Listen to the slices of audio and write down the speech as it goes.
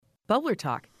Bubbler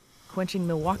Talk, quenching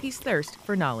Milwaukee's thirst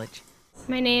for knowledge.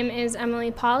 My name is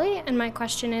Emily Pauley, and my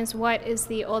question is, what is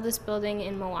the oldest building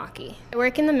in Milwaukee? I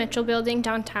work in the Mitchell building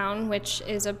downtown, which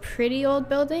is a pretty old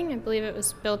building. I believe it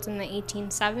was built in the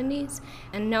 1870s.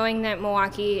 And knowing that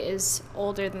Milwaukee is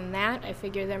older than that, I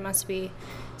figure there must be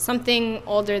something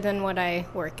older than what I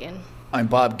work in. I'm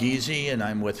Bob Giese, and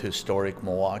I'm with Historic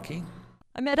Milwaukee.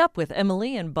 I met up with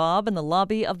Emily and Bob in the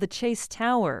lobby of the Chase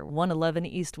Tower, 111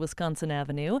 East Wisconsin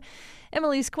Avenue.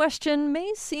 Emily's question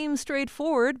may seem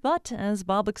straightforward, but as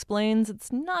Bob explains,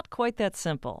 it's not quite that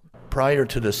simple. Prior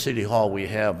to the city hall we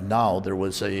have now, there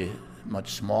was a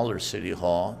much smaller city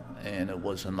hall, and it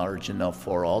wasn't large enough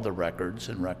for all the records,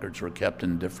 and records were kept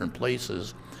in different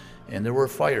places. And there were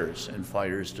fires, and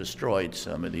fires destroyed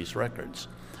some of these records.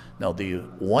 Now, the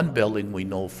one building we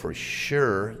know for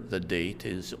sure the date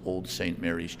is Old St.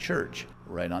 Mary's Church.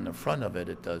 Right on the front of it,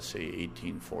 it does say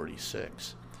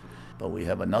 1846. But we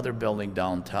have another building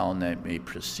downtown that may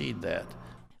precede that.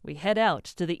 We head out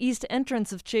to the east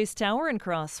entrance of Chase Tower and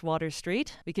cross Water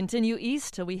Street. We continue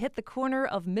east till we hit the corner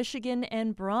of Michigan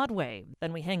and Broadway.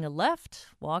 Then we hang a left,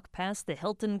 walk past the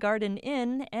Hilton Garden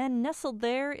Inn, and nestled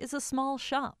there is a small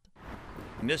shop.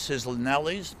 And this is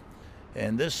Linnelli's,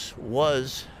 and this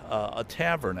was a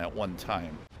tavern at one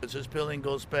time. This building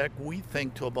goes back, we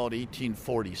think, to about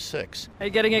 1846. Are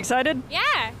you getting excited?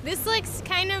 Yeah, this looks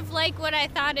kind of like what I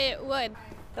thought it would.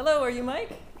 Hello, are you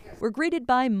Mike? We're greeted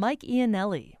by Mike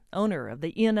Iannelli, owner of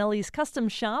the Iannelli's Custom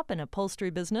Shop and Upholstery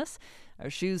business. Our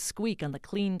shoes squeak on the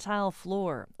clean tile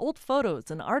floor. Old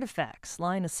photos and artifacts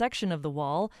line a section of the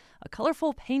wall. A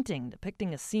colorful painting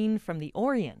depicting a scene from the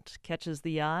Orient catches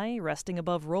the eye, resting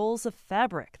above rolls of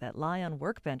fabric that lie on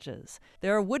workbenches.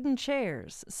 There are wooden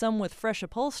chairs, some with fresh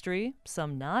upholstery,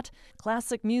 some not.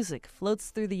 Classic music floats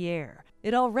through the air.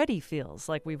 It already feels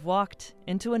like we've walked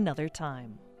into another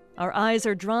time. Our eyes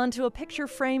are drawn to a picture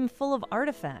frame full of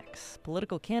artifacts,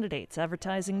 political candidates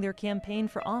advertising their campaign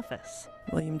for office.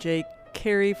 William J.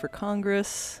 Carey for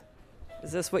Congress.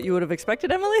 Is this what you would have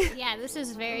expected, Emily? Yeah, this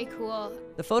is very cool.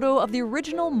 The photo of the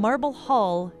original Marble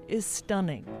Hall is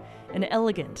stunning. An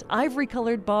elegant,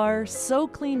 ivory-colored bar, so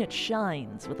clean it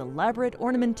shines, with elaborate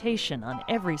ornamentation on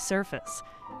every surface.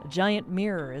 A giant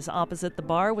mirror is opposite the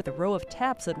bar with a row of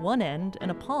taps at one end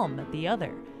and a palm at the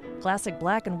other. Classic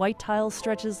black and white tile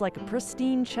stretches like a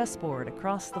pristine chessboard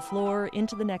across the floor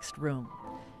into the next room.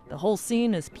 The whole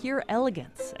scene is pure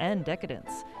elegance and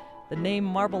decadence. The name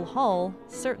Marble Hall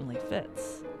certainly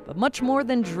fits. But much more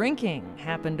than drinking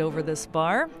happened over this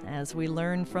bar, as we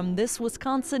learn from this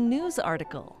Wisconsin News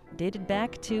article, dated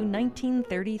back to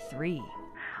 1933.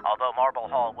 Although Marble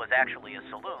Hall was actually a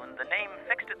saloon, the name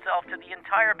fixed itself to the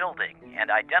entire building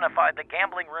and identified the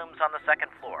gambling rooms on the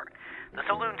second floor. The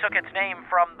saloon took its name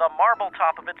from the marble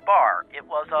top of its bar. It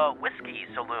was a whiskey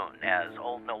saloon, as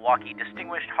Old Milwaukee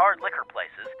distinguished hard liquor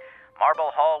places. Marble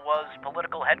Hall was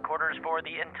political headquarters for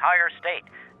the entire state.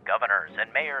 Governors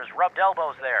and mayors rubbed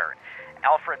elbows there.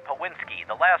 Alfred Pawinski,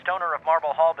 the last owner of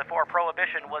Marble Hall before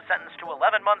Prohibition, was sentenced to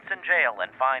 11 months in jail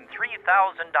and fined $3,000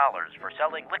 for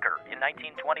selling liquor in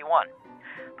 1921.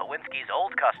 Pawinski's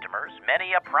old customers,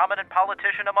 many a prominent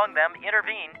politician among them,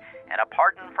 intervened, and a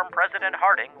pardon from President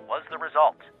Harding was the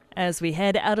result. As we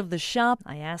head out of the shop,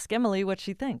 I ask Emily what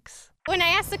she thinks. When I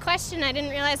asked the question, I didn't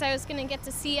realize I was going to get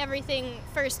to see everything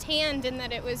firsthand and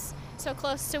that it was so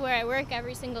close to where I work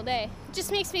every single day. It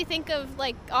just makes me think of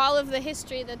all of the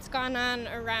history that's gone on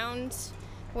around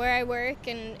where I work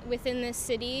and within this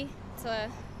city. It's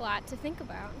a lot to think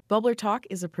about. Bubbler Talk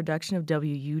is a production of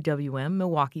WUWM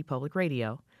Milwaukee Public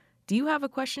Radio. Do you have a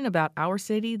question about our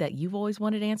city that you've always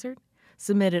wanted answered?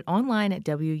 Submit it online at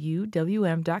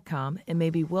WUWM.com and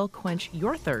maybe we'll quench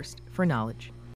your thirst for knowledge.